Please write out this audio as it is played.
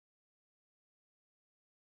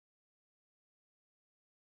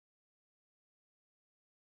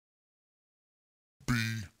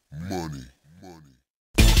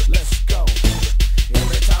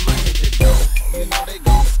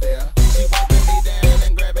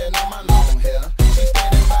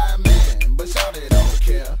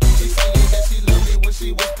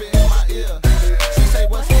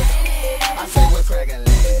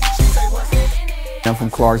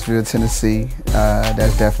Clarksville, Tennessee.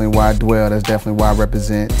 That's definitely where I dwell. That's definitely where I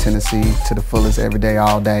represent Tennessee to the fullest every day,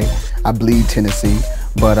 all day. I bleed Tennessee,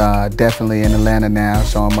 but definitely in Atlanta now,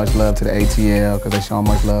 showing much love to the ATL because they showing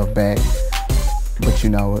much love back. But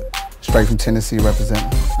you know, straight from Tennessee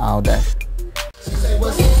representing all day. She say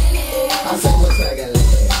what's I say what's cracking.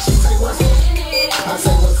 She say what's I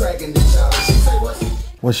say what's cracking. She say what's.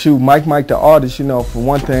 Well, shoot, MikeMic the artist, you know, for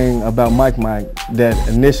one thing about MikeMic that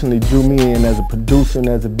initially drew me in as a producer and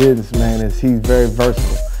as a businessman is he's very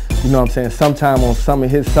versatile. You know what I'm saying? Sometime on some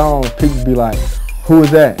of his songs, people be like, who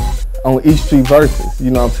is that? On each street verses,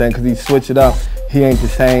 you know what I'm saying? Because he switch it up. He ain't the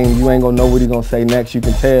same. You ain't gonna know what he gonna say next. You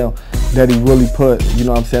can tell that he really put, you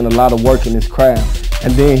know what I'm saying, a lot of work in his craft.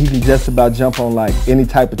 And then he can just about jump on like any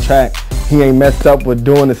type of track. He ain't messed up with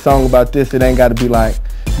doing a song about this. It ain't gotta be like,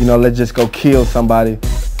 you know, let's just go kill somebody.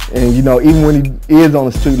 And you know, even when he is on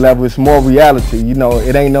the street level, it's more reality. You know,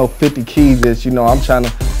 it ain't no 50 keys. It's, you know, I'm trying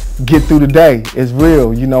to get through the day. It's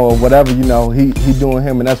real, you know, or whatever. You know, he doing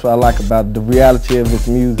him, and that's what I like about it, the reality of his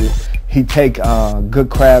music. He take good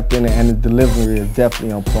craft in it, and his delivery is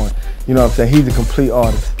definitely on point. You know what I'm saying? He's a complete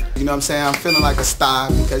artist. You know what I'm saying? I'm feeling like a star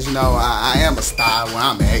because, you know, I am a star where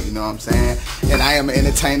I'm at, you know what I'm saying? And I am an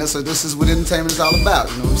entertainer, so this is what entertainment is all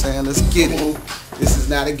about, you know what I'm saying? Let's get it. This is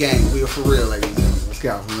not a game. We are for real, ladies and gentlemen. Let's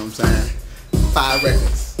go, you know what I'm saying? 5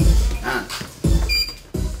 records.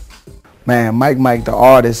 Man, MikeMic the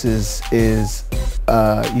artist is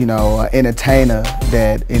you know, an entertainer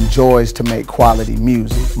that enjoys to make quality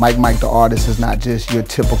music. MikeMic the artist is not just your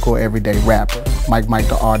typical everyday rapper. MikeMic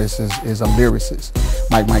the artist is a lyricist.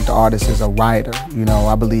 MikeMic the artist is a writer. You know,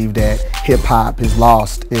 I believe that hip-hop has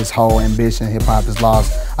lost its whole ambition. Hip-hop has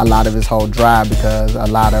lost a lot of its whole drive because a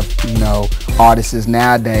lot of, you know, artists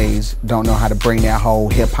nowadays don't know how to bring that whole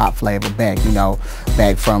hip-hop flavor back, you know,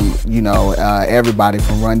 back from, you know, everybody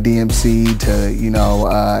from Run DMC to, you know,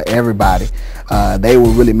 everybody. They were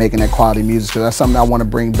really making that quality music, so that's something I want to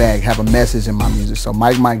bring back, have a message in my music. So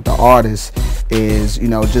MikeMic the artist is, you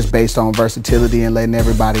know, just based on versatility and letting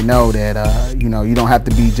everybody know that, you know, you don't have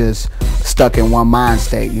to be just stuck in one mind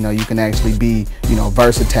state. You know, you can actually be, you know,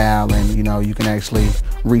 versatile, and, you know, you can actually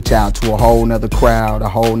reach out to a whole nother crowd, a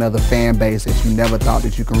whole nother fan base that you never thought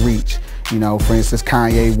that you can reach. You know, for instance,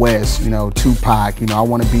 Kanye West, you know, Tupac, you know, I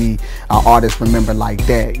want to be an artist remembered like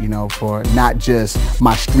that, you know, for not just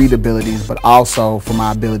my street abilities, but also for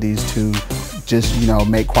my abilities to just, you know,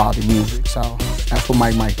 make quality music. So that's what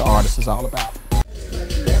MikeMic the artist is all about.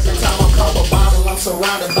 Every time I call a bottle, I'm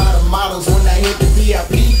surrounded by the models. When I hit the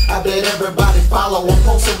VIP, I bet everybody follow. I'm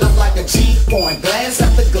posted up like a cheap point, glass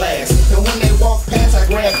after glass. And when they walk past, I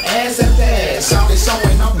grab ass after ass. Shout it,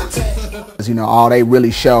 showing up the tag. You know, all they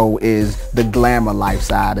really show is the glamour life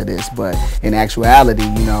side of this, but in actuality,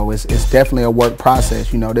 you know, it's definitely a work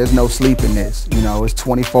process. You know, there's no sleep in this. You know, it's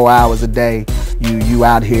 24 hours a day. You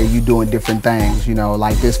out here, you doing different things. You know,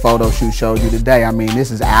 like this photo shoot showed you today. I mean, this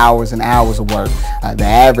is hours and hours of work. The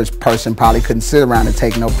average person probably couldn't sit around and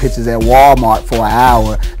take no pictures at Walmart for an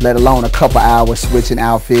hour, let alone a couple hours switching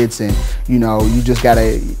outfits. And, you know, you just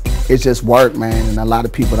gotta, it's just work, man. And a lot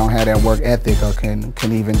of people don't have that work ethic or can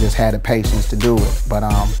even just have the patience to do it. But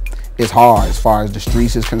it's hard as far as the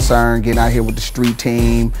streets is concerned, getting out here with the street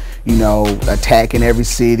team, you know, attacking every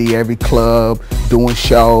city, every club, doing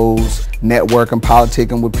shows, networking,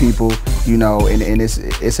 politicking with people, you know, and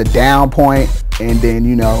it's a down point, and then,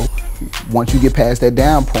 you know, once you get past that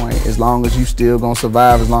down point, as long as you still gonna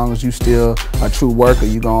survive, as long as you still a true worker,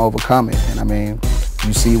 you gonna overcome it. And I mean,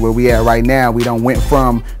 you see where we at right now. We done went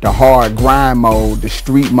from the hard grind mode, the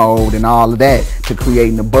street mode and all of that, to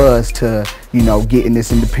creating the buzz, to, you know, getting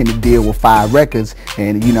this independent deal with 5 records.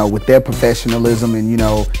 And, you know, with their professionalism and, you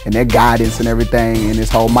know, and their guidance and everything in this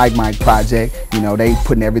whole MikeMic project, you know, they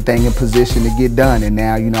putting everything in position to get done. And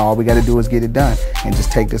now, you know, all we got to do is get it done and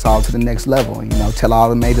just take this all to the next level. And, you know, tell all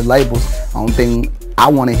the major labels, only thing I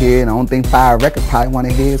want to hear and the only thing 5 records probably want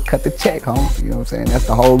to hear is cut the check, homie. You know what I'm saying? That's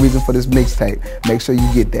the whole reason for this mixtape. Make sure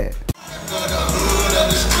you get that.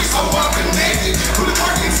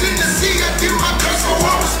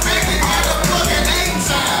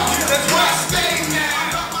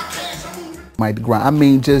 The grind. I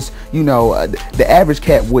mean, just, you know, the average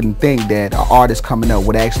cat wouldn't think that an artist coming up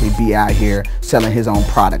would actually be out here selling his own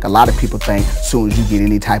product. A lot of people think as soon as you get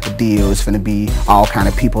any type of deal, it's going to be all kind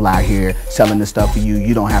of people out here selling the stuff for you.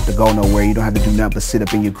 You don't have to go nowhere. You don't have to do nothing but sit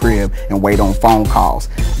up in your crib and wait on phone calls.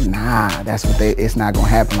 Nah, that's what it's not going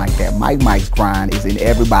to happen like that. MikeMic's grind is in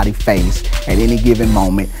everybody's face at any given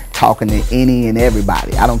moment, talking to any and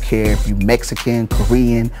everybody. I don't care if you Mexican,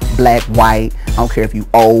 Korean, black, white. I don't care if you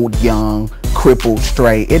old, young, crippled,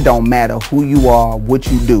 straight. It don't matter who you are, what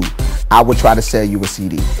you do. I would try to sell you a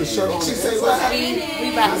CD. She say what?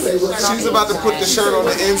 She's about to put the shirt on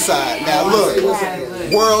the inside. Now look,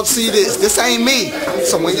 world, see this. This ain't me.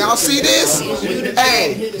 So when y'all see this,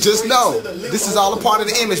 hey, just know this is all a part of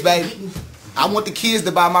the image, baby. I want the kids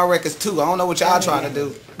to buy my records too. I don't know what y'all trying to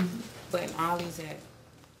do. But all these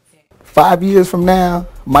 5 years from now,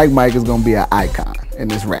 MikeMic is gonna be an icon in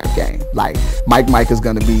this rap game. Like, MikeMic is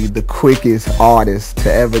gonna be the quickest artist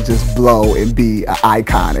to ever just blow and be an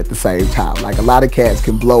icon at the same time. Like, a lot of cats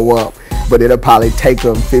can blow up, but it'll probably take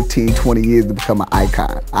them 15, 20 years to become an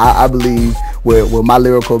icon. I believe with my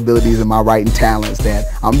lyrical abilities and my writing talents that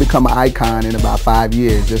I'm gonna become an icon in about 5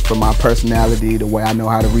 years, just from my personality, the way I know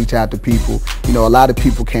how to reach out to people. You know, a lot of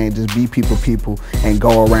people can't just be people and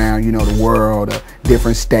go around, you know, the world,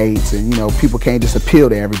 different states, and, you know, people can't just appeal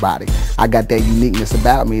to everybody. I got that uniqueness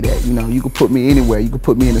about me that, you know, you can put me anywhere. You can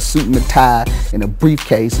put me in a suit and a tie, in a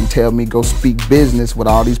briefcase, and tell me go speak business with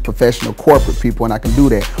all these professional corporate people, and I can do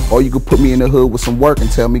that. Or you can put me in the hood with some work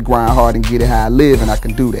and tell me grind hard and get it how I live, and I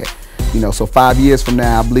can do that. You know, so 5 years from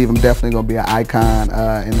now, I believe I'm definitely gonna be an icon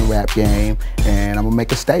in the rap game, and I'm gonna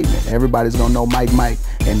make a statement. Everybody's gonna know MikeMic,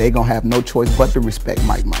 and they gonna have no choice but to respect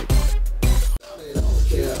MikeMic.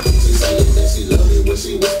 She love me when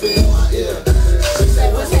she whisper in my ear. She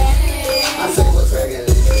say what's happening? I say what's cracking.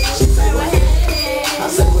 She say what's happening? I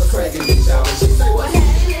say what's cracking, bitch, y'all. She say what's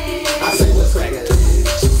happening? I say what's cracking.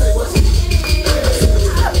 She say what's happening?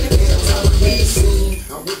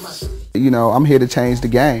 You know, I'm here to change the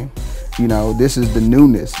game. You know, this is the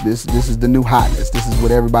newness. This is the new hotness. This is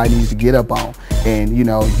what everybody needs to get up on. And, you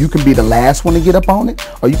know, you can be the last one to get up on it,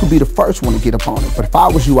 or you can be the first one to get up on it. But if I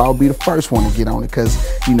was you, I would be the first one to get on it, because,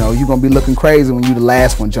 you know, you're going to be looking crazy when you're the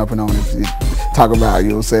last one jumping on it. Talk about, you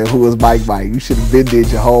know what I'm saying, who is MikeMic? You should have been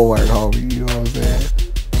did your homework, homie. You know what I'm saying?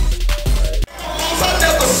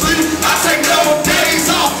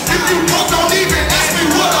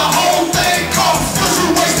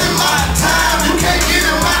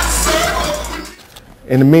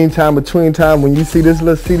 In the meantime, between time, when you see this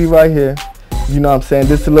little CD right here, you know what I'm saying,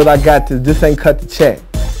 this is the little I got this ain't cut the check.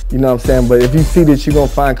 You know what I'm saying? But if you see this, you're going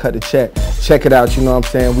to find cut the check. Check it out, you know what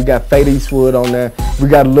I'm saying? We got Fade Eastwood on there. We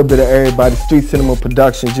got a little bit of everybody, Street Cinema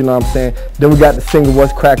Productions, you know what I'm saying? Then we got the single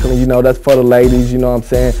What's Crackling, you know, that's for the ladies, you know what I'm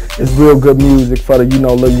saying? It's real good music for the, you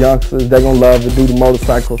know, little youngsters. They're going to love it, do the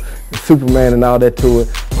motorcycle, the Superman and all that to it.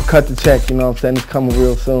 But cut the check, you know what I'm saying? It's coming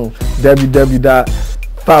real soon.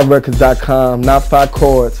 www.5records.com, not 5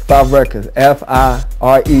 chords, 5 records,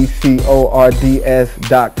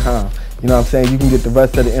 FIRECORDS.com. You know what I'm saying? You can get the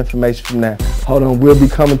rest of the information from there. Hold on, we'll be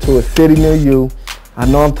coming to a city near you. I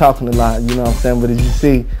know I'm talking a lot, you know what I'm saying? But as you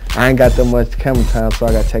see, I ain't got that much camera time, so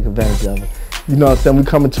I got to take advantage of it. You know what I'm saying? We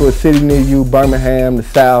coming to a city near you, Birmingham, the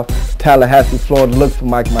South, Tallahassee, Florida. Look for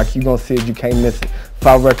MikeMic. You going to see it. You can't miss it.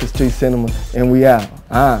 5 Records, Street Cinema, and we out.